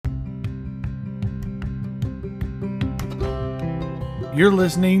You're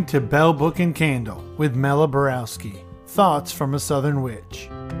listening to Bell Book and Candle with Mela Borowski. Thoughts from a Southern Witch.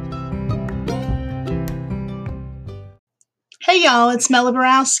 Hey y'all, it's Mela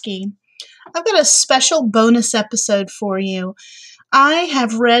Borowski. I've got a special bonus episode for you. I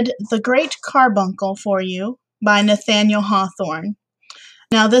have read The Great Carbuncle for you by Nathaniel Hawthorne.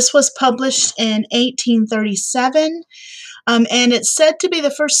 Now, this was published in 1837, and it's said to be the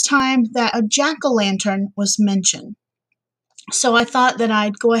first time that a jack-o'-lantern was mentioned. So I thought that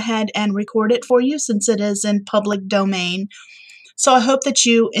I'd go ahead and record it for you since it is in public domain. So I hope that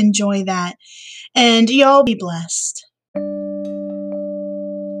you enjoy that, and y'all be blessed.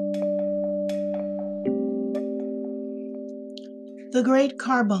 The Great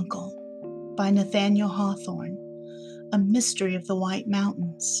Carbuncle by Nathaniel Hawthorne, a mystery of the White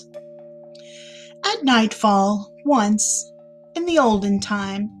Mountains. At nightfall, once, in the olden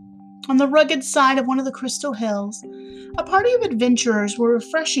time, on the rugged side of one of the Crystal Hills, a party of adventurers were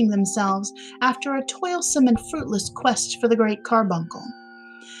refreshing themselves after a toilsome and fruitless quest for the Great Carbuncle.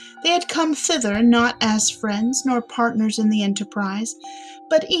 They had come thither not as friends nor partners in the enterprise,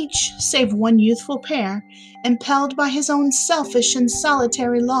 but each, save one youthful pair, impelled by his own selfish and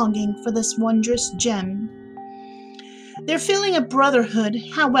solitary longing for this wondrous gem. Their feeling of brotherhood,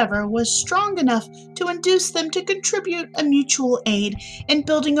 however, was strong enough to induce them to contribute a mutual aid in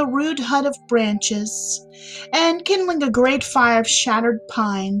building a rude hut of branches and kindling a great fire of shattered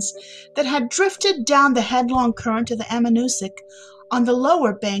pines that had drifted down the headlong current of the Ammonoosuc, on the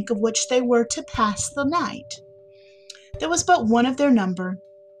lower bank of which they were to pass the night. There was but one of their number,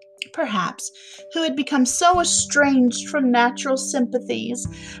 perhaps, who had become so estranged from natural sympathies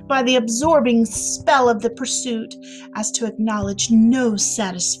by the absorbing spell of the pursuit as to acknowledge no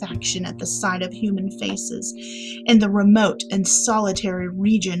satisfaction at the sight of human faces in the remote and solitary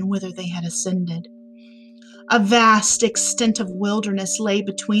region whither they had ascended. A vast extent of wilderness lay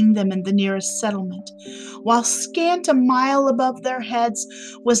between them and the nearest settlement, while scant a mile above their heads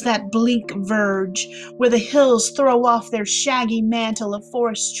was that bleak verge where the hills throw off their shaggy mantle of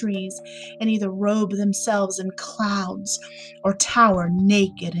forest trees and either robe themselves in clouds or tower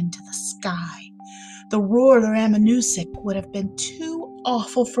naked into the sky. The roar of the Ammonoosuc would have been too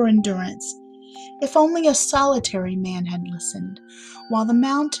awful for endurance, if only a solitary man had listened, while the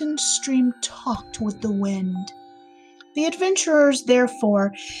mountain stream talked with the wind. The adventurers,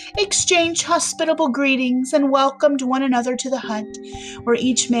 therefore, exchanged hospitable greetings and welcomed one another to the hut, where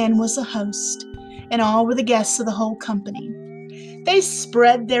each man was a host, and all were the guests of the whole company. They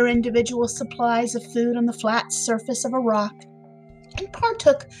spread their individual supplies of food on the flat surface of a rock, and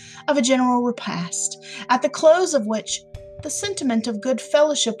partook of a general repast, at the close of which the sentiment of good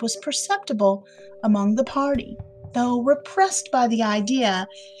fellowship was perceptible among the party, though repressed by the idea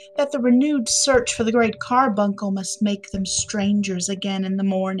that the renewed search for the Great Carbuncle must make them strangers again in the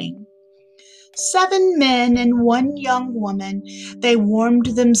morning. 7 men and 1 young woman, they warmed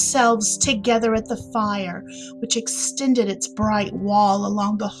themselves together at the fire, which extended its bright wall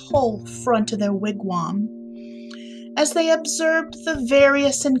along the whole front of their wigwam. As they observed the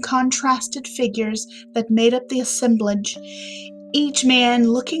various and contrasted figures that made up the assemblage, each man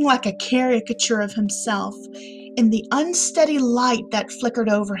looking like a caricature of himself, in the unsteady light that flickered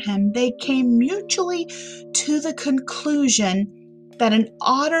over him, they came mutually to the conclusion that an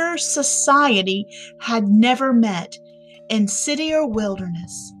odder society had never met in city or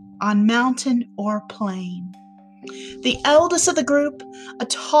wilderness, on mountain or plain. The eldest of the group, a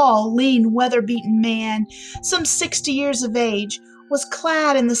tall, lean, weather-beaten man, some 60 years of age, was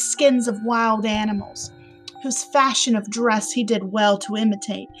clad in the skins of wild animals, whose fashion of dress he did well to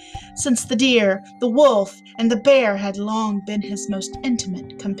imitate, since the deer, the wolf, and the bear had long been his most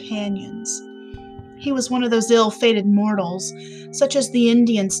intimate companions. He was one of those ill-fated mortals, such as the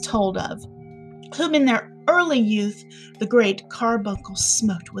Indians told of, whom in their early youth the Great Carbuncle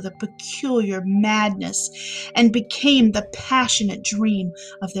smote with a peculiar madness and became the passionate dream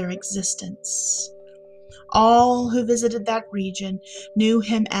of their existence. All who visited that region knew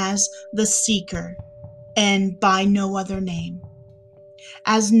him as the Seeker, and by no other name.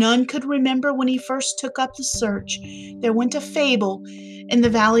 As none could remember when he first took up the search, there went a fable in the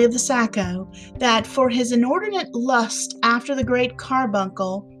valley of the Saco that for his inordinate lust after the Great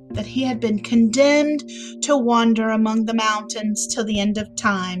Carbuncle that he had been condemned to wander among the mountains till the end of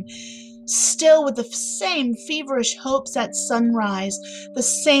time, still with the same feverish hopes at sunrise, the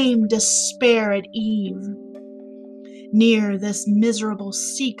same despair at eve. Near this miserable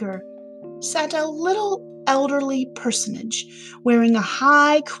seeker sat a little elderly personage, wearing a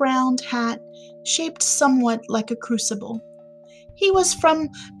high-crowned hat shaped somewhat like a crucible. He was from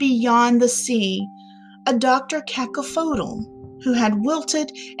beyond the sea, a Dr. Cacophodel, who had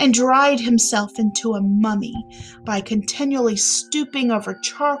wilted and dried himself into a mummy by continually stooping over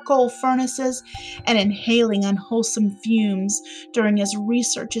charcoal furnaces and inhaling unwholesome fumes during his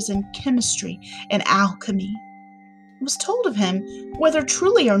researches in chemistry and alchemy. It was told of him, whether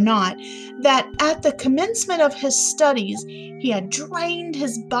truly or not, that at the commencement of his studies he had drained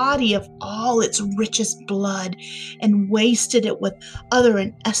his body of all its richest blood and wasted it with other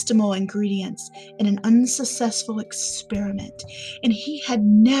inestimable ingredients in an unsuccessful experiment, and he had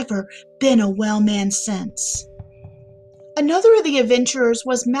never been a well man since. Another of the adventurers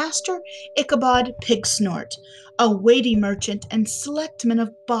was Master Ichabod Pigsnort, a weighty merchant and selectman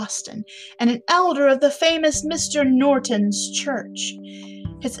of Boston, and an elder of the famous Mr. Norton's church.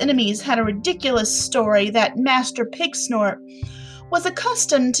 His enemies had a ridiculous story that Master Pigsnort was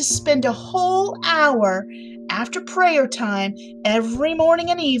accustomed to spend a whole hour after prayer time every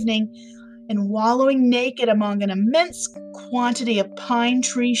morning and evening in wallowing naked among an immense quantity of pine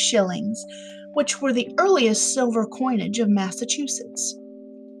tree shillings, which were the earliest silver coinage of Massachusetts.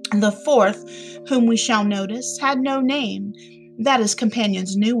 The fourth, whom we shall notice, had no name that his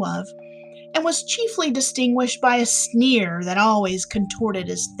companions knew of, and was chiefly distinguished by a sneer that always contorted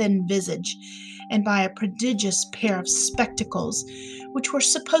his thin visage, and by a prodigious pair of spectacles, which were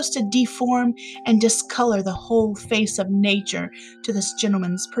supposed to deform and discolor the whole face of nature to this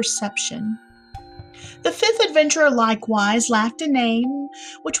gentleman's perception. The fifth adventurer likewise lacked a name,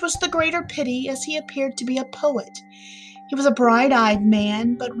 which was the greater pity, as he appeared to be a poet. He was a bright-eyed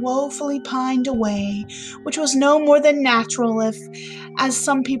man, but woefully pined away, which was no more than natural if, as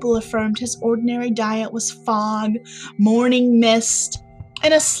some people affirmed, his ordinary diet was fog, morning mist,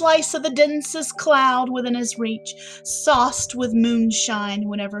 and a slice of the densest cloud within his reach, sauced with moonshine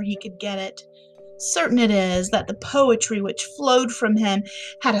whenever he could get it. Certain it is that the poetry which flowed from him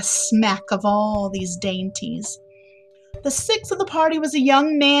had a smack of all these dainties. The sixth of the party was a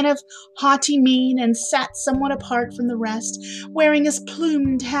young man of haughty mien, and sat somewhat apart from the rest, wearing his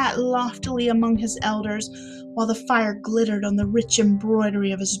plumed hat loftily among his elders, while the fire glittered on the rich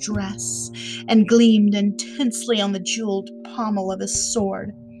embroidery of his dress, and gleamed intensely on the jeweled pommel of his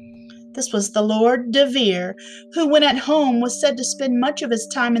sword. This was the Lord de Vere, who, when at home, was said to spend much of his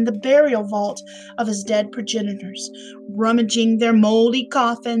time in the burial vault of his dead progenitors, rummaging their mouldy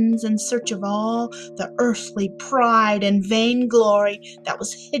coffins in search of all the earthly pride and vainglory that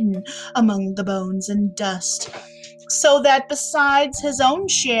was hidden among the bones and dust, so that besides his own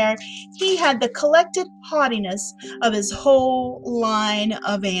share, he had the collected haughtiness of his whole line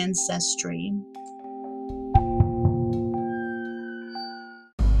of ancestry.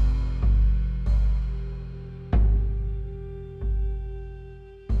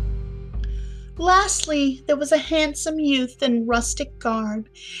 Lastly, there was a handsome youth in rustic garb,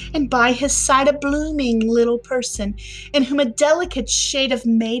 and by his side a blooming little person, in whom a delicate shade of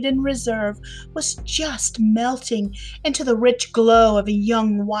maiden reserve was just melting into the rich glow of a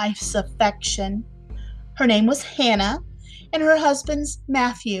young wife's affection. Her name was Hannah, and her husband's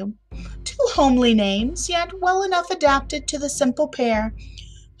Matthew, two homely names, yet well enough adapted to the simple pair,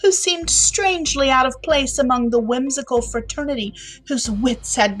 who seemed strangely out of place among the whimsical fraternity whose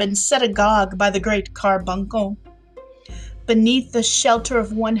wits had been set agog by the Great Carbuncle. Beneath the shelter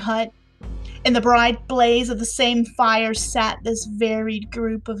of one hut, in the bright blaze of the same fire, sat this varied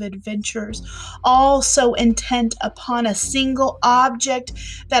group of adventurers, all so intent upon a single object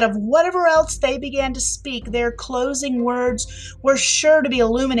that of whatever else they began to speak, their closing words were sure to be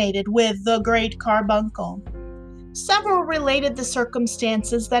illuminated with the Great Carbuncle. Several related the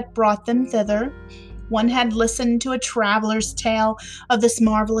circumstances that brought them thither. One had listened to a traveler's tale of this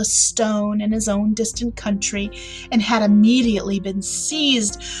marvelous stone in his own distant country, and had immediately been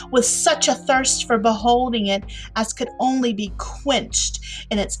seized with such a thirst for beholding it as could only be quenched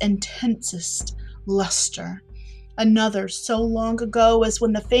in its intensest luster. Another, so long ago as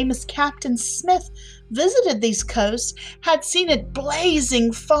when the famous Captain Smith visited these coasts, had seen it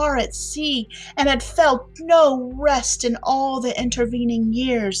blazing far at sea, and had felt no rest in all the intervening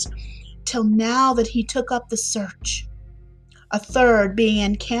years, till now that he took up the search. A third, being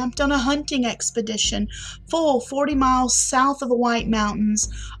encamped on a hunting expedition full 40 miles south of the White Mountains,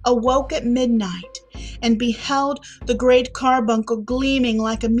 awoke at midnight, and beheld the Great Carbuncle gleaming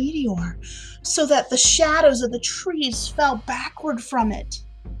like a meteor, so that the shadows of the trees fell backward from it.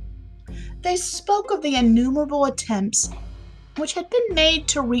 They spoke of the innumerable attempts which had been made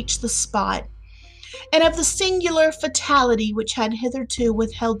to reach the spot, and of the singular fatality which had hitherto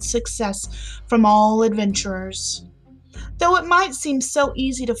withheld success from all adventurers. Though it might seem so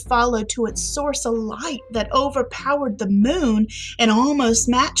easy to follow to its source a light that overpowered the moon and almost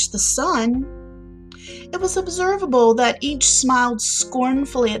matched the sun, It was observable that each smiled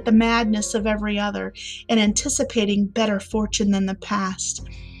scornfully at the madness of every other, in anticipating better fortune than the past,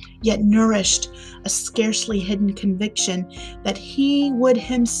 yet nourished a scarcely hidden conviction that he would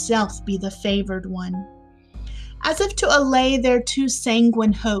himself be the favored one. As if to allay their too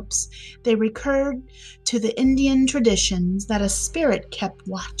sanguine hopes, they recurred to the Indian traditions that a spirit kept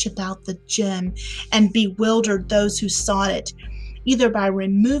watch about the gem and bewildered those who sought it, either by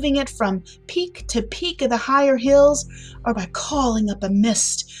removing it from peak to peak of the higher hills or by calling up a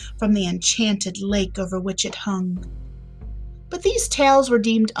mist from the enchanted lake over which it hung. But these tales were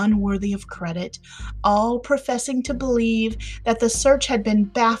deemed unworthy of credit, all professing to believe that the search had been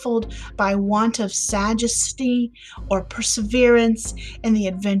baffled by want of sagacity or perseverance in the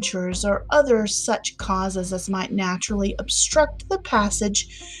adventurers, or other such causes as might naturally obstruct the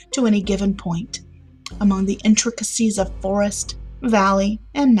passage to any given point among the intricacies of forest, valley,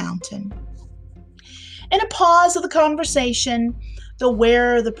 and mountain. In a pause of the conversation, the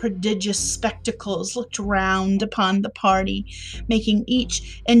wearer of the prodigious spectacles looked round upon the party, making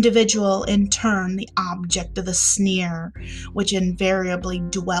each individual in turn the object of the sneer which invariably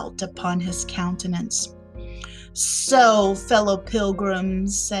dwelt upon his countenance. "So, fellow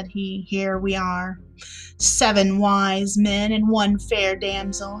pilgrims," said he, "here we are, 7 wise men and 1 fair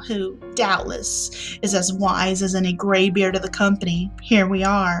damsel, who, doubtless, is as wise as any graybeard of the company. Here we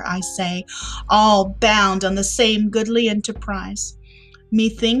are, I say, all bound on the same goodly enterprise.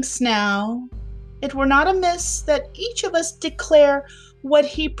 Methinks now it were not amiss that each of us declare what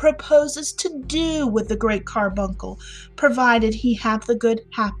he proposes to do with the great carbuncle, provided he have the good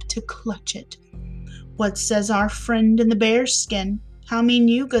hap to clutch it. What says our friend in the bearskin? How mean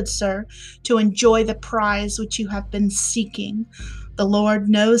you, good sir, to enjoy the prize which you have been seeking, the Lord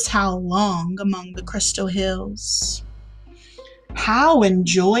knows how long, among the crystal hills?" "How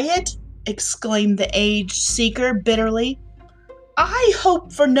enjoy it?" exclaimed the aged seeker bitterly. "I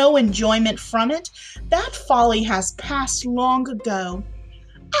hope for no enjoyment from it. That folly has passed long ago.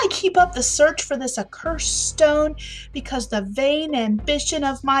 I keep up the search for this accursed stone because the vain ambition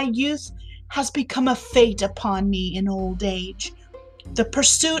of my youth has become a fate upon me in old age. The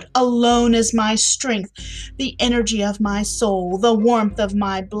pursuit alone is my strength, the energy of my soul, the warmth of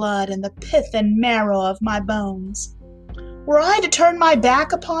my blood, and the pith and marrow of my bones. Were I to turn my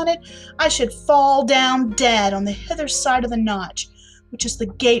back upon it, I should fall down dead on the hither side of the notch, which is the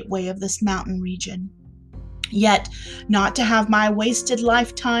gateway of this mountain region. Yet, not to have my wasted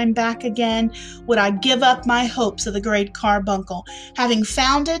lifetime back again, would I give up my hopes of the great carbuncle. Having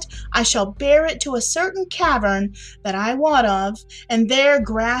found it, I shall bear it to a certain cavern that I wot of, and there,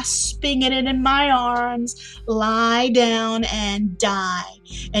 grasping it in my arms, lie down and die,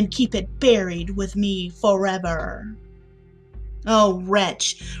 and keep it buried with me forever." "Oh,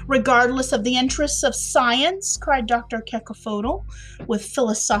 wretch, regardless of the interests of science," cried Dr. Cacophodel, with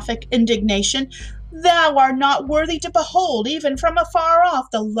philosophic indignation, "thou art not worthy to behold, even from afar off,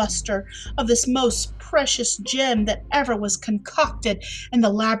 the luster of this most precious gem that ever was concocted in the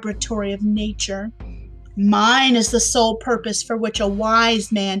laboratory of nature. Mine is the sole purpose for which a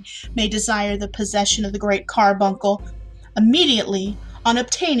wise man may desire the possession of the great carbuncle. Immediately on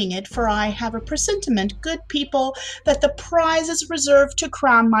obtaining it, for I have a presentiment, good people, that the prize is reserved to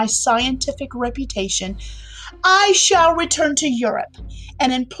crown my scientific reputation, I shall return to Europe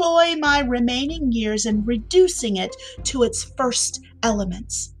and employ my remaining years in reducing it to its first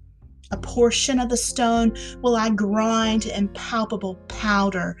elements. A portion of the stone will I grind to impalpable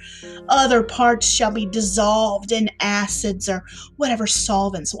powder. Other parts shall be dissolved in acids or whatever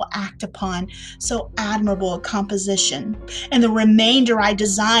solvents will act upon so admirable a composition, and the remainder I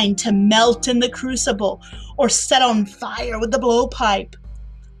design to melt in the crucible or set on fire with the blowpipe.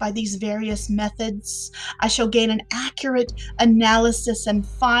 By these various methods, I shall gain an accurate analysis and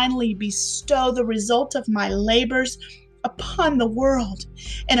finally bestow the result of my labors upon the world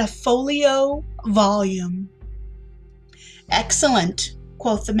in a folio volume." "Excellent,"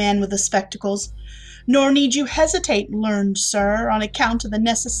 quoth the man with the spectacles. "Nor need you hesitate, learned sir, on account of the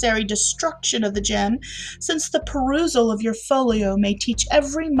necessary destruction of the gem, since the perusal of your folio may teach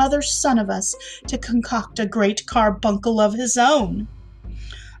every mother's son of us to concoct a great carbuncle of his own."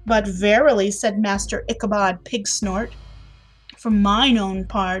 "But verily," said Master Ichabod Pigsnort, "for mine own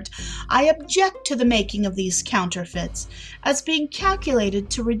part, I object to the making of these counterfeits, as being calculated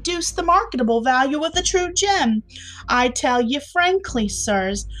to reduce the marketable value of the true gem. I tell ye frankly,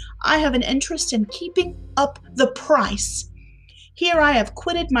 sirs, I have an interest in keeping up the price. Here I have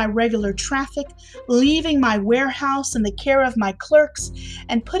quitted my regular traffic, leaving my warehouse in the care of my clerks,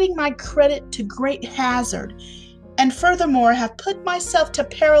 and putting my credit to great hazard, and furthermore have put myself to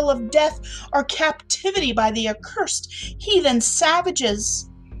peril of death or captivity by the accursed heathen savages.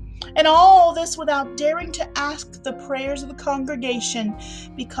 And all this without daring to ask the prayers of the congregation,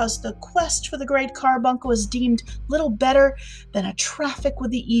 because the quest for the great carbuncle is deemed little better than a traffic with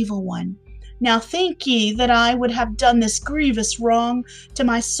the evil one. Now think ye that I would have done this grievous wrong to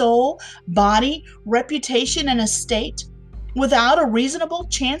my soul, body, reputation, and estate, without a reasonable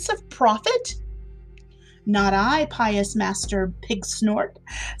chance of profit? Not I, pious Master Pigsnort,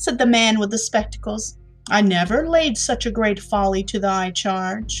 said the man with the spectacles. I never laid such a great folly to thy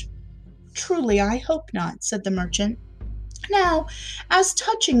charge. Truly, I hope not, said the merchant. Now, as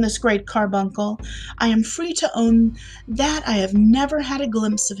touching this great carbuncle, I am free to own that I have never had a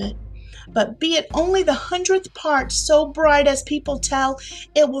glimpse of it. But be it only the 100th part so bright as people tell,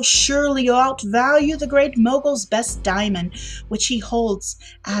 it will surely outvalue the great mogul's best diamond, which he holds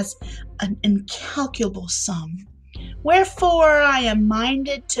as an incalculable sum. Wherefore I am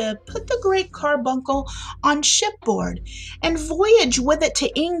minded to put the great carbuncle on shipboard, and voyage with it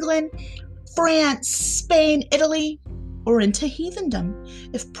to England, France, Spain, Italy, or into heathendom,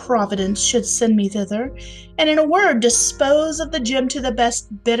 if Providence should send me thither, and in a word dispose of the gem to the best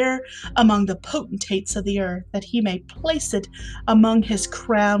bidder among the potentates of the earth, that he may place it among his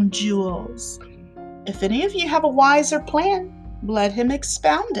crown jewels. If any of you have a wiser plan, let him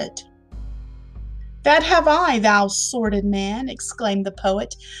expound it. That have I, thou sordid man, exclaimed the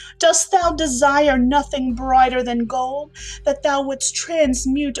poet. Dost thou desire nothing brighter than gold, that thou wouldst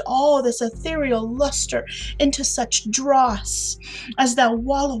transmute all this ethereal lustre into such dross as thou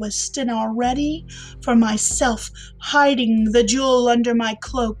wallowest in already? For myself, hiding the jewel under my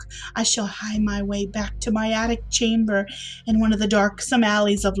cloak, I shall hie my way back to my attic chamber in one of the darksome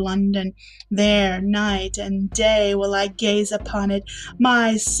alleys of London. There, night and day, will I gaze upon it.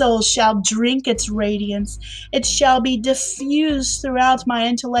 My soul shall drink its radiance. It shall be diffused throughout my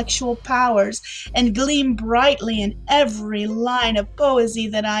intellectual powers, and gleam brightly in every line of poesy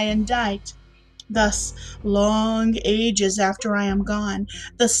that I indite. Thus, long ages after I am gone,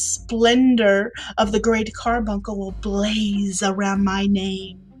 the splendor of the great carbuncle will blaze around my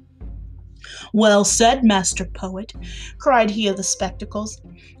name. Well said, Master Poet, cried he of the spectacles.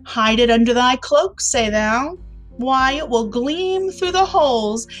 Hide it under thy cloak, say thou? Why, it will gleam through the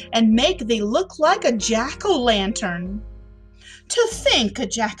holes and make thee look like a jack-o'-lantern. To think,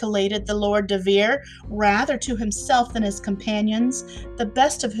 ejaculated the Lord de Vere, rather to himself than his companions, the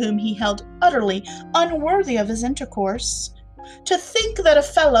best of whom he held utterly unworthy of his intercourse. To think that a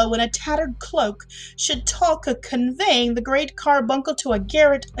fellow in a tattered cloak should talk of conveying the great carbuncle to a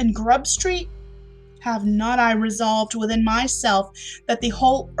garret in Grub Street? Have not I resolved within myself that the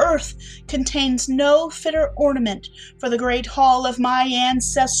whole earth contains no fitter ornament for the great hall of my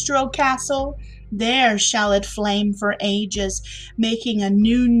ancestral castle? There shall it flame for ages, making a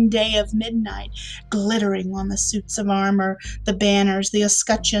noonday of midnight, glittering on the suits of armor, the banners, the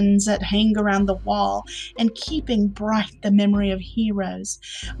escutcheons that hang around the wall, and keeping bright the memory of heroes.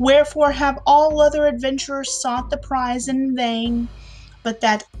 Wherefore have all other adventurers sought the prize in vain, but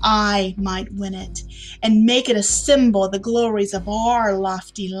that I might win it, and make it a symbol of the glories of our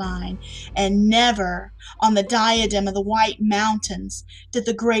lofty line. And never on the diadem of the White Mountains did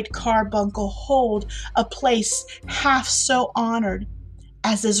the great carbuncle hold a place half so honored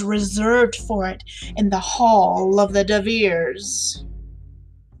as is reserved for it in the hall of the De Veres.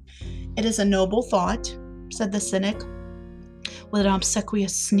 It is a noble thought, said the cynic, with an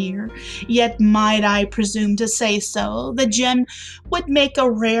obsequious sneer. Yet might I presume to say so, the gem would make a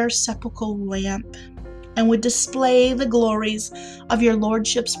rare sepulchral lamp, and would display the glories of your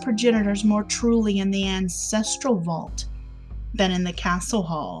lordship's progenitors more truly in the ancestral vault than in the castle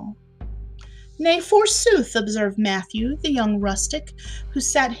hall. Nay, forsooth, observed Matthew, the young rustic, who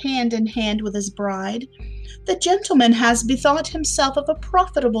sat hand in hand with his bride, the gentleman has bethought himself of a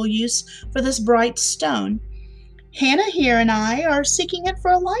profitable use for this bright stone. Hannah here and I are seeking it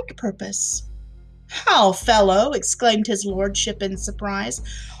for a like purpose. How, fellow, exclaimed his lordship in surprise,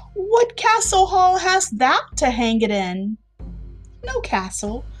 what castle hall hast thou to hang it in? No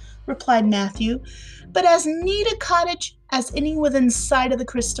castle, replied Matthew, but as neat a cottage as any within sight of the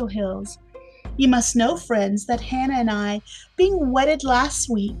Crystal Hills. You must know, friends, that Hannah and I, being wedded last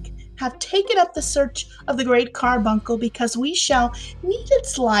week, have taken up the search of the great carbuncle because we shall need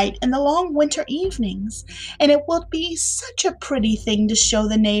its light in the long winter evenings, and it will be such a pretty thing to show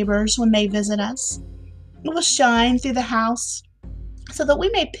the neighbors when they visit us. It will shine through the house so that we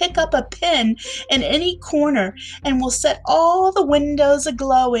may pick up a pin in any corner, and will set all the windows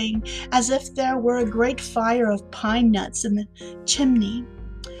a-glowing as if there were a great fire of pine nuts in the chimney.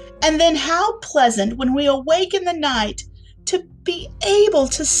 And then how pleasant when we awake in the night to be able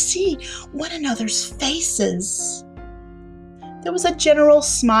to see one another's faces. There was a general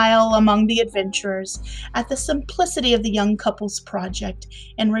smile among the adventurers at the simplicity of the young couple's project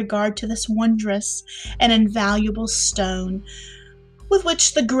in regard to this wondrous and invaluable stone, with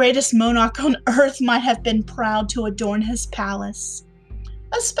which the greatest monarch on earth might have been proud to adorn his palace,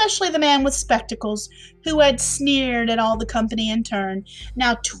 especially the man with spectacles, who had sneered at all the company in turn,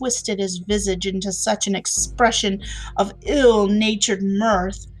 now twisted his visage into such an expression of ill-natured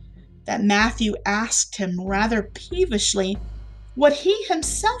mirth that Matthew asked him rather peevishly what he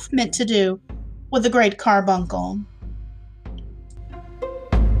himself meant to do with the great carbuncle.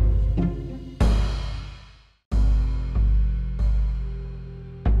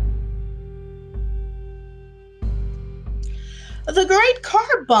 "The great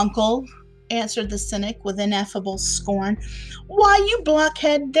carbuncle," answered the cynic with ineffable scorn. "Why, you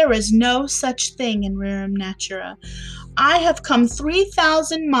blockhead, there is no such thing in rerum natura. I have come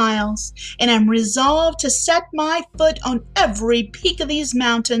 3,000 miles, and am resolved to set my foot on every peak of these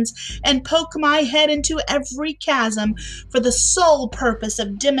mountains, and poke my head into every chasm, for the sole purpose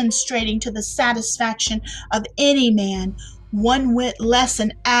of demonstrating to the satisfaction of any man, one whit less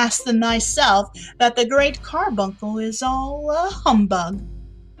an ass than thyself, that the great carbuncle is all a humbug."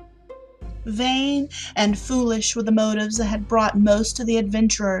 Vain and foolish were the motives that had brought most of the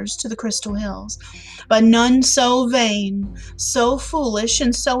adventurers to the Crystal Hills, but none so vain, so foolish,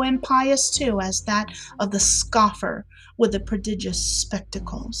 and so impious too as that of the scoffer with the prodigious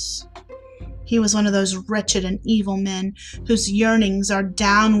spectacles. He was one of those wretched and evil men whose yearnings are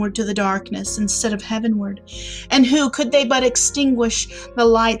downward to the darkness instead of heavenward, and who, could they but extinguish the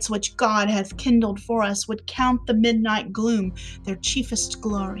lights which God hath kindled for us, would count the midnight gloom their chiefest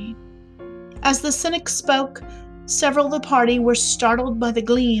glory. As the cynic spoke, several of the party were startled by the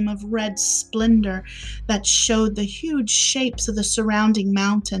gleam of red splendor that showed the huge shapes of the surrounding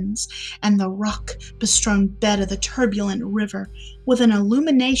mountains and the rock-bestrewn bed of the turbulent river, with an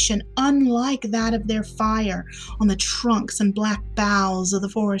illumination unlike that of their fire on the trunks and black boughs of the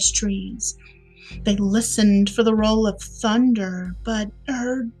forest trees. They listened for the roll of thunder, but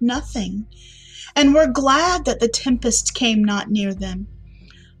heard nothing, and were glad that the tempest came not near them.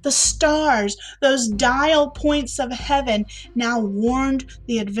 The stars, those dial points of heaven, now warned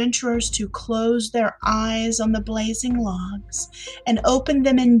the adventurers to close their eyes on the blazing logs and open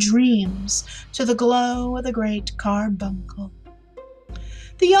them in dreams to the glow of the great carbuncle.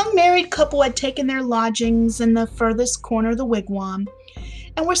 The young married couple had taken their lodgings in the furthest corner of the wigwam,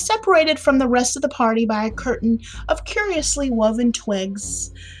 and were separated from the rest of the party by a curtain of curiously woven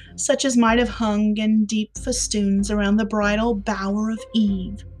twigs, such as might have hung in deep festoons around the bridal bower of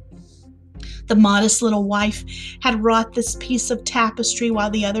Eve. The modest little wife had wrought this piece of tapestry while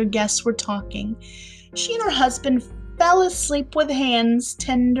the other guests were talking. She and her husband fell asleep with hands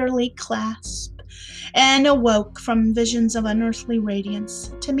tenderly clasped, and awoke from visions of unearthly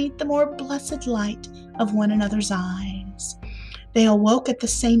radiance to meet the more blessed light of one another's eyes. They awoke at the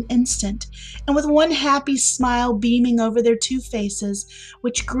same instant, and with one happy smile beaming over their two faces,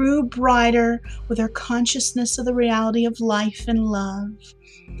 which grew brighter with their consciousness of the reality of life and love.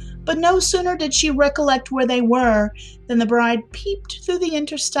 But no sooner did she recollect where they were than the bride peeped through the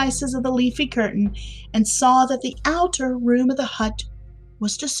interstices of the leafy curtain and saw that the outer room of the hut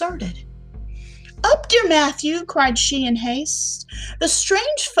was deserted. "Up, dear Matthew," cried she in haste. "The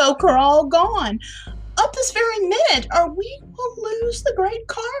strange folk are all gone. Up this very minute, or we will lose the great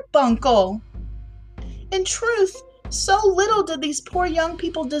carbuncle." In truth, so little did these poor young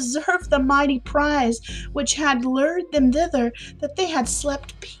people deserve the mighty prize which had lured them thither, that they had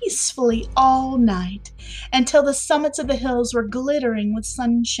slept peacefully all night, until the summits of the hills were glittering with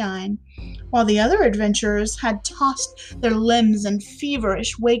sunshine, while the other adventurers had tossed their limbs in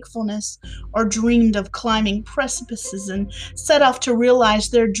feverish wakefulness, or dreamed of climbing precipices, and set off to realize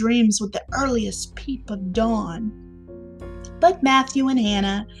their dreams with the earliest peep of dawn. But Matthew and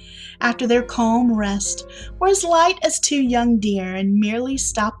Hannah, after their calm rest, were as light as two young deer, and merely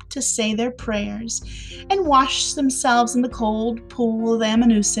stopped to say their prayers, and wash themselves in the cold pool of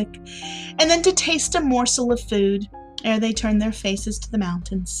Amanuensis, and then to taste a morsel of food, ere they turned their faces to the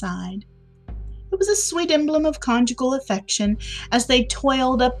mountain's side. It was a sweet emblem of conjugal affection, as they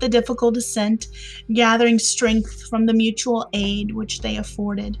toiled up the difficult ascent, gathering strength from the mutual aid which they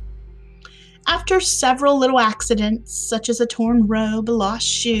afforded. After several little accidents, such as a torn robe, a lost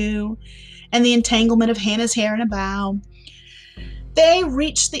shoe, and the entanglement of Hannah's hair in a bough, they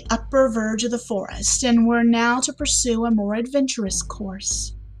reached the upper verge of the forest, and were now to pursue a more adventurous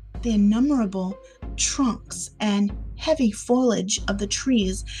course. The innumerable trunks and heavy foliage of the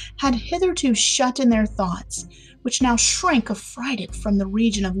trees had hitherto shut in their thoughts, which now shrank affrighted from the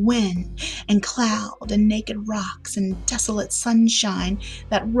region of wind and cloud and naked rocks and desolate sunshine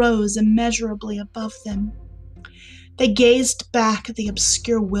that rose immeasurably above them. They gazed back at the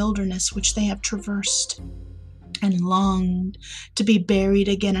obscure wilderness which they have traversed, and longed to be buried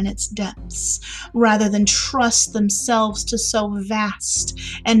again in its depths, rather than trust themselves to so vast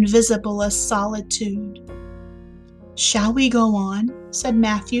and visible a solitude. "Shall we go on?" said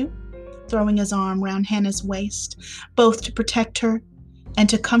Matthew, throwing his arm round Hannah's waist, both to protect her and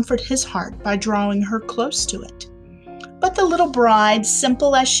to comfort his heart by drawing her close to it. But the little bride,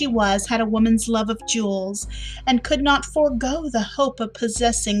 simple as she was, had a woman's love of jewels, and could not forego the hope of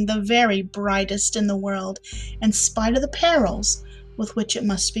possessing the very brightest in the world, in spite of the perils with which it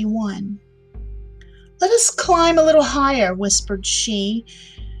must be won. "Let us climb a little higher," whispered she,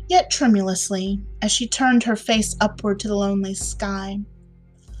 yet tremulously, as she turned her face upward to the lonely sky.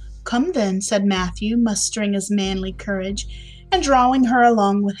 "Come then," said Matthew, mustering his manly courage, and drawing her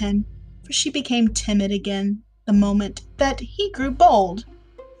along with him, for she became timid again the moment that he grew bold.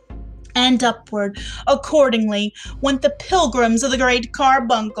 And upward, accordingly, went the pilgrims of the Great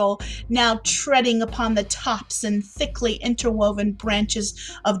Carbuncle, now treading upon the tops and thickly interwoven branches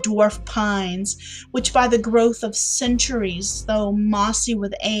of dwarf pines, which by the growth of centuries, though mossy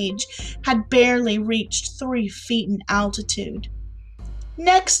with age, had barely reached 3 feet in altitude.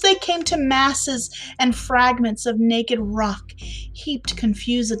 Next they came to masses and fragments of naked rock, heaped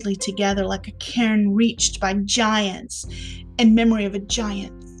confusedly together like a cairn reached by giants in memory of a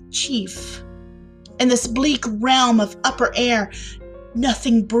giant chief. In this bleak realm of upper air,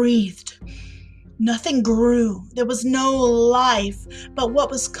 nothing breathed, nothing grew. There was no life but what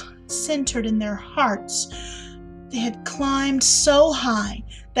was centered in their hearts. They had climbed so high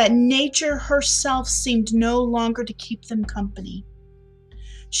that nature herself seemed no longer to keep them company.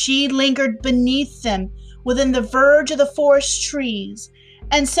 She lingered beneath them, within the verge of the forest trees,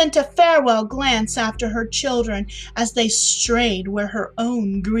 and sent a farewell glance after her children as they strayed where her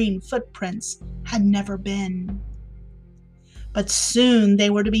own green footprints had never been. But soon they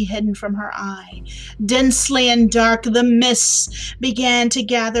were to be hidden from her eye. Densely and dark the mists began to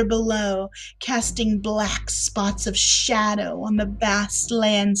gather below, casting black spots of shadow on the vast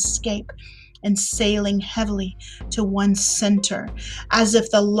landscape, and sailing heavily to one center, as if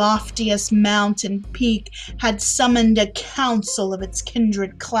the loftiest mountain peak had summoned a council of its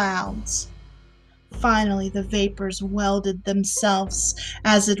kindred clouds. Finally, the vapors welded themselves,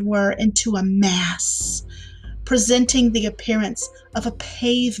 as it were, into a mass, presenting the appearance of a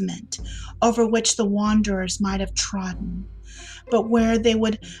pavement over which the wanderers might have trodden, but where they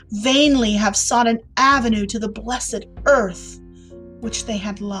would vainly have sought an avenue to the blessed earth which they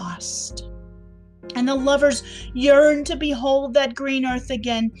had lost. And the lovers yearned to behold that green earth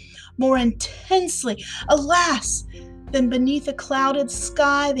again more intensely, alas, than beneath a clouded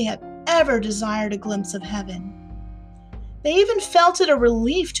sky they had ever desired a glimpse of heaven. They even felt it a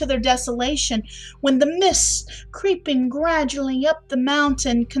relief to their desolation when the mists, creeping gradually up the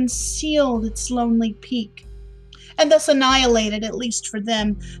mountain, concealed its lonely peak, and thus annihilated, at least for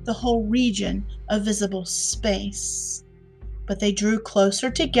them, the whole region of visible space. But they drew closer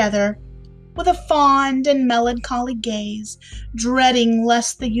together, with a fond and melancholy gaze, dreading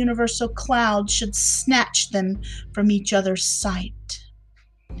lest the universal cloud should snatch them from each other's sight.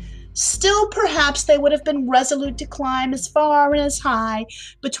 Still, perhaps they would have been resolute to climb as far and as high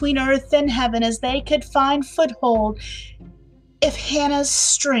between earth and heaven as they could find foothold, if Hannah's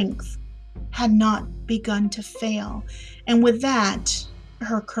strength had not begun to fail, and with that,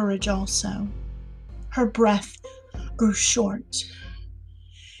 her courage also. Her breath grew short.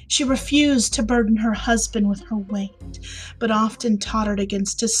 She refused to burden her husband with her weight, but often tottered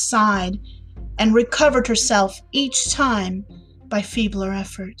against his side and recovered herself each time by feebler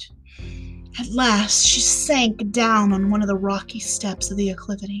effort. At last she sank down on one of the rocky steps of the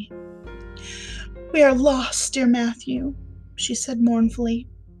acclivity. "We are lost, dear Matthew," she said mournfully.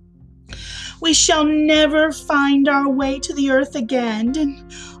 "We shall never find our way to the earth again,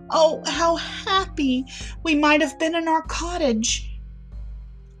 and oh, how happy we might have been in our cottage."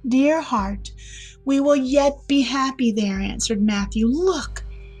 "Dear heart, we will yet be happy there," answered Matthew. "Look!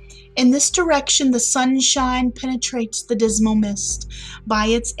 In this direction the sunshine penetrates the dismal mist. By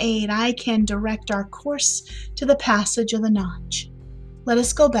its aid I can direct our course to the passage of the Notch. Let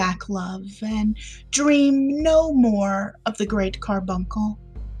us go back, love, and dream no more of the Great Carbuncle."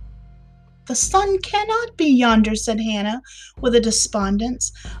 "The sun cannot be yonder," said Hannah, with a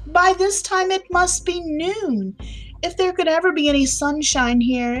despondence. "By this time it must be noon, If there could ever be any sunshine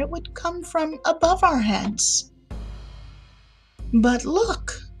here, it would come from above our heads." "But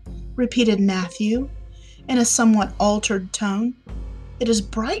look," repeated Matthew, in a somewhat altered tone. "It is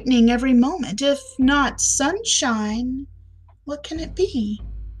brightening every moment. If not sunshine, what can it be?"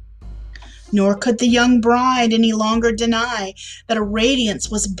 Nor could the young bride any longer deny that a radiance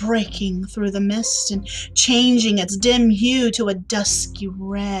was breaking through the mist and changing its dim hue to a dusky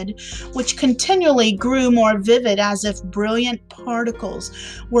red, which continually grew more vivid as if brilliant particles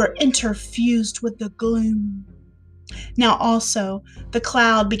were interfused with the gloom. Now also the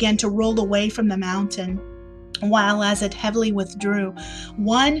cloud began to roll away from the mountain, while as it heavily withdrew,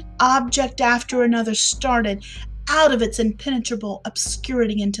 one object after another started out of its impenetrable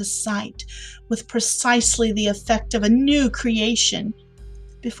obscurity into sight, with precisely the effect of a new creation,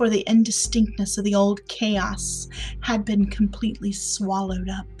 before the indistinctness of the old chaos had been completely swallowed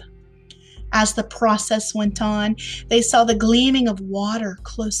up. As the process went on, they saw the gleaming of water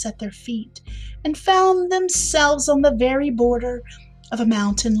close at their feet, and found themselves on the very border of a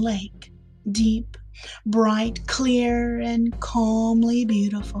mountain lake, deep, bright, clear, and calmly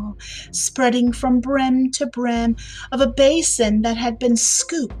beautiful, spreading from brim to brim of a basin that had been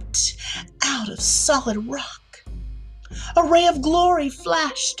scooped out of solid rock. A ray of glory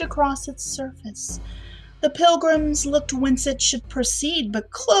flashed across its surface. The pilgrims looked whence it should proceed, but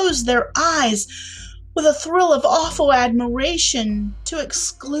closed their eyes with a thrill of awful admiration to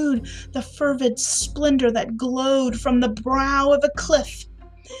exclude the fervid splendor that glowed from the brow of a cliff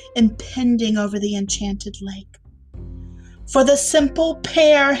impending over the enchanted lake. For the simple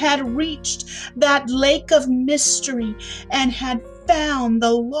pair had reached that lake of mystery and had found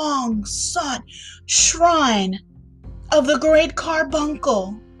the long-sought shrine of the Great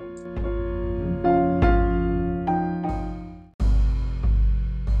Carbuncle.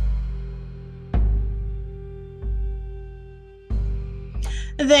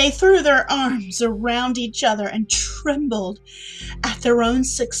 They threw their arms around each other and trembled at their own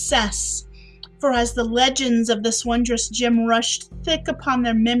success, for as the legends of this wondrous gem rushed thick upon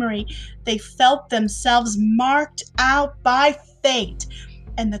their memory, they felt themselves marked out by fate,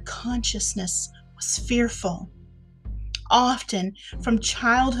 and the consciousness was fearful. Often, from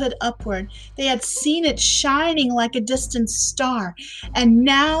childhood upward, they had seen it shining like a distant star, and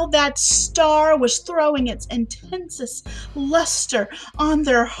now that star was throwing its intensest luster on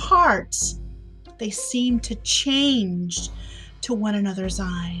their hearts. They seemed to change to one another's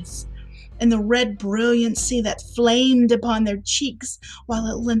eyes, and the red brilliancy that flamed upon their cheeks, while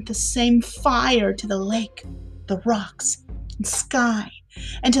it lent the same fire to the lake, the rocks, and sky,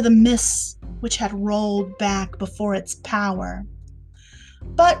 and to the mists which had rolled back before its power.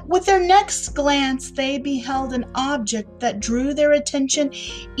 But with their next glance they beheld an object that drew their attention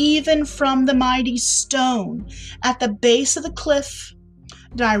even from the mighty stone. At the base of the cliff,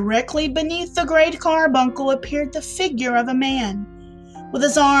 directly beneath the Great Carbuncle, appeared the figure of a man, with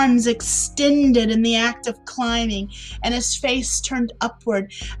his arms extended in the act of climbing, and his face turned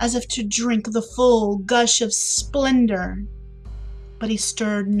upward as if to drink the full gush of splendor. But he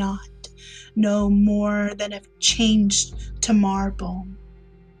stirred not, no more than if changed to marble.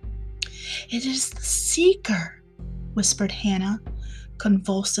 "It is the seeker," whispered Hannah,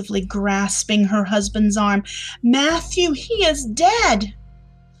 convulsively grasping her husband's arm. "Matthew, he is dead."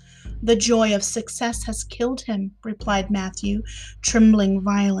 "The joy of success has killed him," replied Matthew, trembling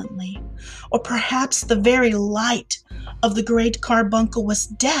violently. "Or perhaps the very light of the Great Carbuncle was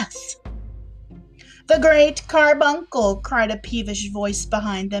death." "The Great Carbuncle!" cried a peevish voice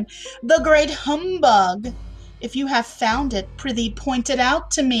behind them. "The great humbug! If you have found it, prithee point it out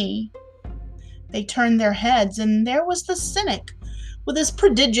to me." They turned their heads, and there was the cynic, with his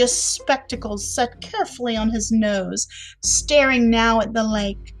prodigious spectacles set carefully on his nose, staring now at the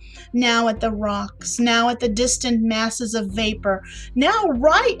lake, now at the rocks, now at the distant masses of vapor, now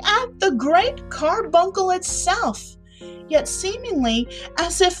right at the Great Carbuncle itself, yet seemingly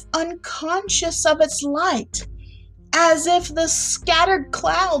as if unconscious of its light, as if the scattered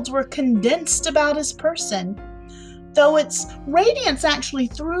clouds were condensed about his person, though its radiance actually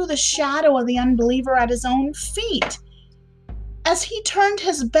threw the shadow of the unbeliever at his own feet. As he turned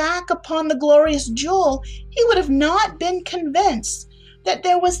his back upon the glorious jewel, he would have not been convinced that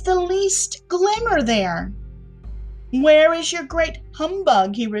there was the least glimmer there. "Where is your great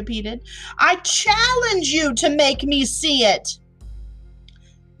humbug?" he repeated. "I challenge you to make me see it."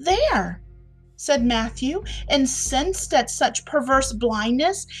 "There," said Matthew, incensed at such perverse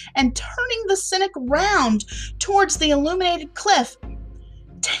blindness, and turning the cynic round towards the illuminated cliff.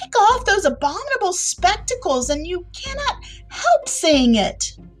 "Take off those abominable spectacles, and you cannot help seeing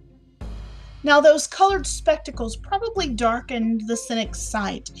it." Now, those colored spectacles probably darkened the cynic's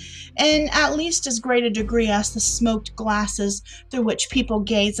sight in at least as great a degree as the smoked glasses through which people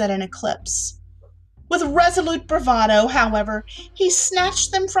gaze at an eclipse. With resolute bravado, however, he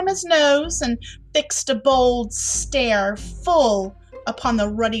snatched them from his nose and fixed a bold stare full upon the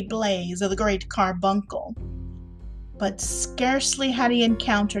ruddy blaze of the great carbuncle. But scarcely had he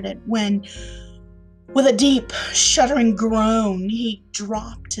encountered it when, with a deep, shuddering groan, he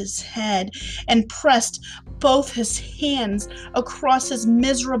dropped his head and pressed both his hands across his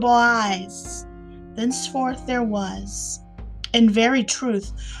miserable eyes. Thenceforth there was, in very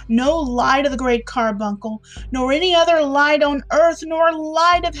truth, no light of the great carbuncle, nor any other light on earth, nor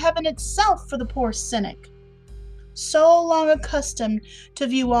light of heaven itself for the poor cynic. So long accustomed to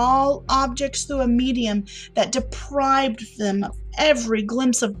view all objects through a medium that deprived them of every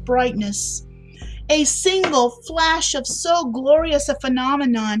glimpse of brightness, a single flash of so glorious a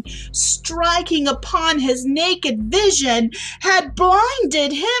phenomenon striking upon his naked vision had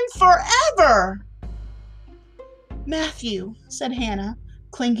blinded him forever. "Matthew," said Hannah,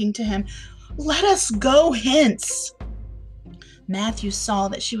 clinging to him, "let us go hence." Matthew saw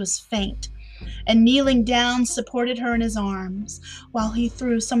that she was faint, and kneeling down supported her in his arms, while he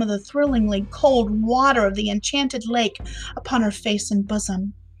threw some of the thrillingly cold water of the enchanted lake upon her face and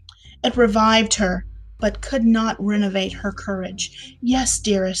bosom. It revived her, but could not renovate her courage. "Yes,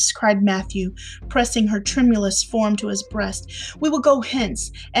 dearest," cried Matthew, pressing her tremulous form to his breast, "we will go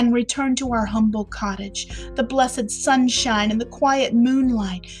hence and return to our humble cottage. The blessed sunshine and the quiet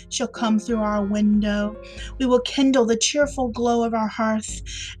moonlight shall come through our window. We will kindle the cheerful glow of our hearth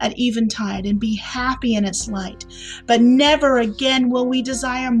at eventide and be happy in its light. But never again will we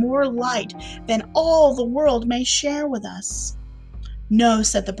desire more light than all the world may share with us." "No,"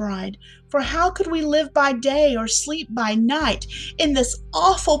 said the bride, "for how could we live by day or sleep by night in this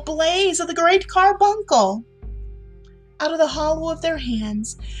awful blaze of the great carbuncle?" Out of the hollow of their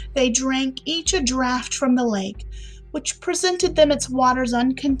hands they drank each a draught from the lake, which presented them its waters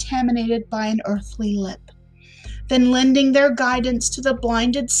uncontaminated by an earthly lip. Then, lending their guidance to the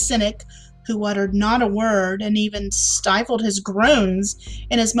blinded cynic, who uttered not a word and even stifled his groans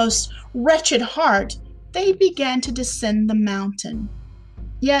in his most wretched heart, they began to descend the mountain.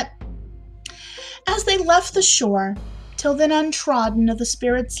 Yet, as they left the shore, till then untrodden of the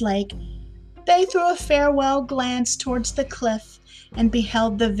Spirit's Lake, they threw a farewell glance towards the cliff and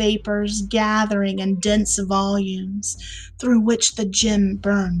beheld the vapors gathering in dense volumes, through which the gem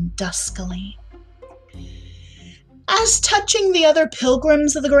burned duskily. As touching the other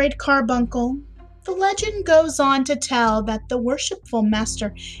pilgrims of the great carbuncle, the legend goes on to tell that the worshipful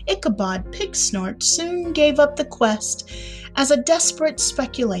Master Ichabod Pigsnort soon gave up the quest as a desperate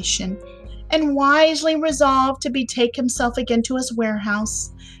speculation, and wisely resolved to betake himself again to his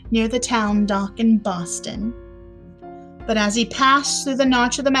warehouse near the town dock in Boston. But as he passed through the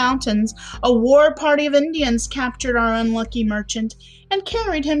notch of the mountains, a war party of Indians captured our unlucky merchant and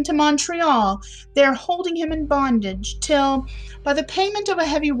carried him to Montreal, there holding him in bondage till, by the payment of a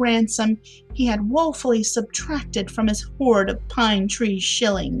heavy ransom, he had woefully subtracted from his hoard of pine tree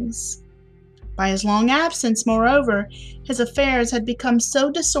shillings. By his long absence, moreover, his affairs had become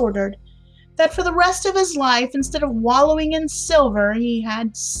so disordered that for the rest of his life, instead of wallowing in silver, he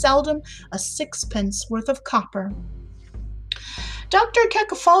had seldom a sixpence worth of copper. Dr.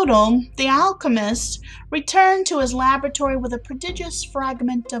 Quetzalcoatl, the alchemist, returned to his laboratory with a prodigious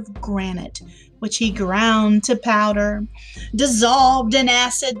fragment of granite, which he ground to powder, dissolved in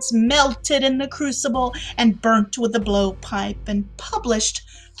acids, melted in the crucible, and burnt with the blowpipe, and published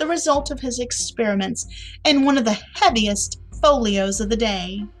the result of his experiments in one of the heaviest folios of the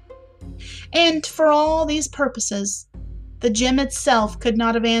day. And for all these purposes, the gem itself could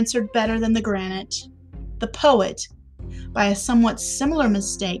not have answered better than the granite. The poet, by a somewhat similar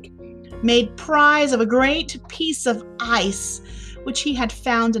mistake, made prize of a great piece of ice which he had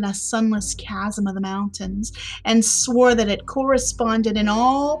found in a sunless chasm of the mountains, and swore that it corresponded in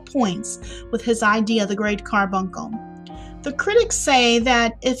all points with his idea of the great carbuncle. The critics say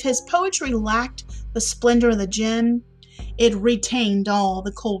that if his poetry lacked the splendor of the gem, it retained all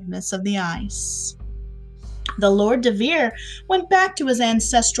the coldness of the ice. The Lord de Vere went back to his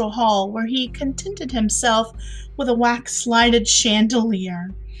ancestral hall, where he contented himself with a wax-lighted chandelier,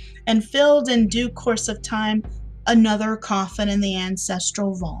 and filled in due course of time another coffin in the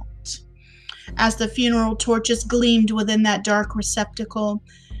ancestral vault. As the funeral torches gleamed within that dark receptacle,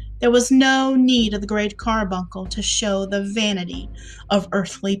 there was no need of the great carbuncle to show the vanity of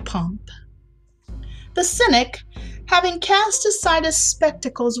earthly pomp. The cynic, having cast aside his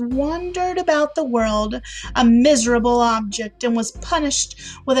spectacles, wandered about the world, a miserable object, and was punished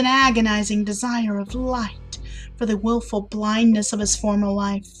with an agonizing desire of light for the willful blindness of his former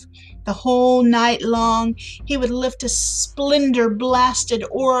life. The whole night long he would lift his splendor-blasted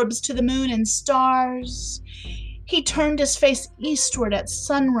orbs to the moon and stars. He turned his face eastward at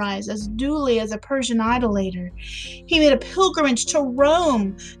sunrise as duly as a Persian idolater. He made a pilgrimage to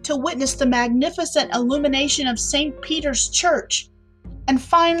Rome to witness the magnificent illumination of St. Peter's Church, and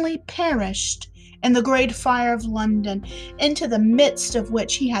finally perished in the great fire of London, into the midst of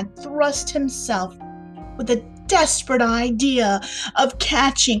which he had thrust himself with the desperate idea of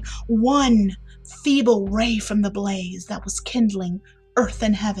catching one feeble ray from the blaze that was kindling earth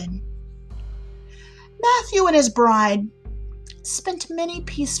and heaven. Matthew and his bride spent many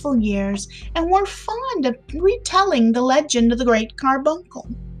peaceful years and were fond of retelling the legend of the Great Carbuncle.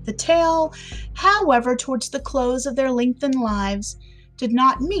 The tale, however, towards the close of their lengthened lives, did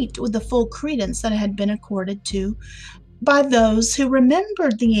not meet with the full credence that had been accorded to by those who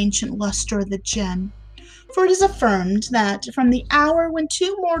remembered the ancient luster of the gem. For it is affirmed that from the hour when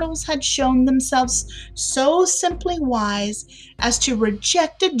two mortals had shown themselves so simply wise as to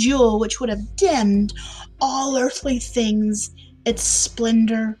reject a jewel which would have dimmed all earthly things, its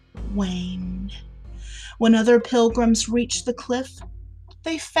splendor waned. When other pilgrims reached the cliff,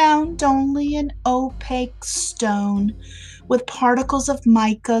 they found only an opaque stone with particles of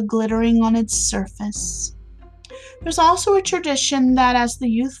mica glittering on its surface. There's also a tradition that as the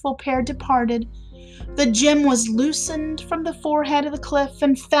youthful pair departed, the gem was loosened from the forehead of the cliff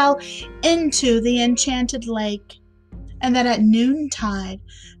and fell into the enchanted lake, and that at noontide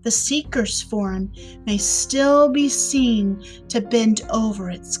the seeker's form may still be seen to bend over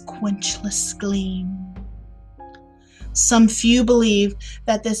its quenchless gleam. Some few believe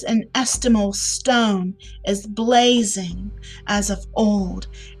that this inestimable stone is blazing as of old,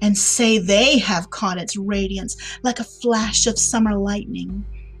 and say they have caught its radiance like a flash of summer lightning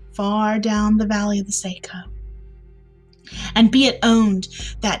far down the valley of the Saco. And be it owned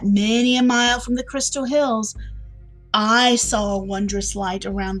that many a mile from the Crystal Hills I saw a wondrous light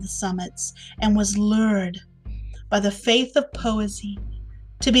around the summits, and was lured by the faith of poesy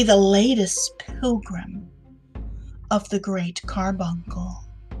to be the latest pilgrim of the Great Carbuncle.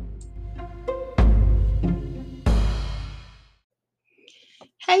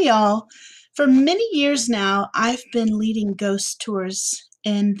 Hey y'all, for many years now I've been leading ghost tours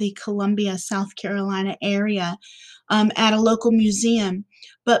in the Columbia, South Carolina area at a local museum.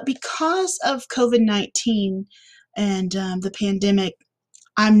 But because of COVID-19 and the pandemic,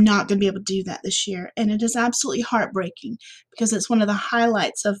 I'm not going to be able to do that this year. And it is absolutely heartbreaking because it's one of the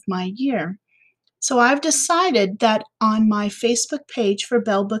highlights of my year. So I've decided that on my Facebook page for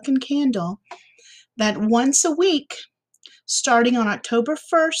Bell Book and Candle, that once a week, starting on October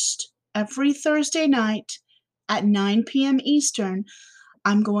 1st, every Thursday night at 9 p.m. Eastern,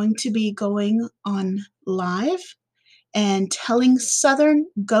 I'm going to be going on live and telling Southern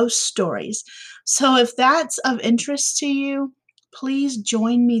ghost stories. So if that's of interest to you, please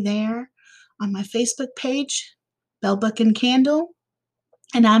join me there on my Facebook page, Bell Book and Candle.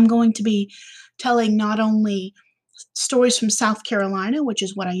 And I'm going to be telling not only stories from South Carolina, which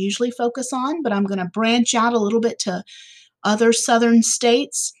is what I usually focus on, but I'm going to branch out a little bit to other Southern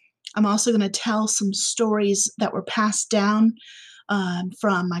states. I'm also going to tell some stories that were passed down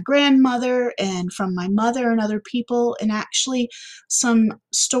from my grandmother and from my mother and other people, and actually some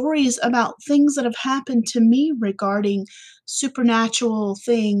stories about things that have happened to me regarding supernatural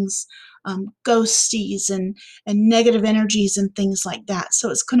things, ghosties and negative energies and things like that. So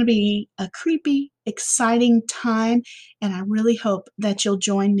it's going to be a creepy, exciting time, and I really hope that you'll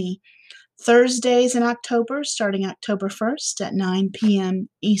join me Thursdays in October, starting October 1st at 9 p.m.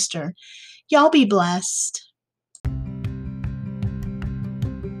 Eastern. Y'all be blessed.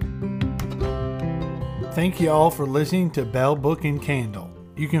 Thank you all for listening to Bell Book and Candle.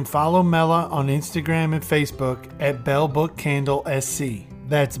 You can follow Mela on Instagram and Facebook at Bell Book Candle SC.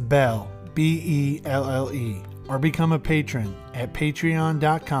 That's Bell, B-E-L-L-E. Or become a patron at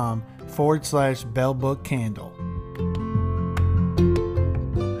patreon.com/Bell Book Candle.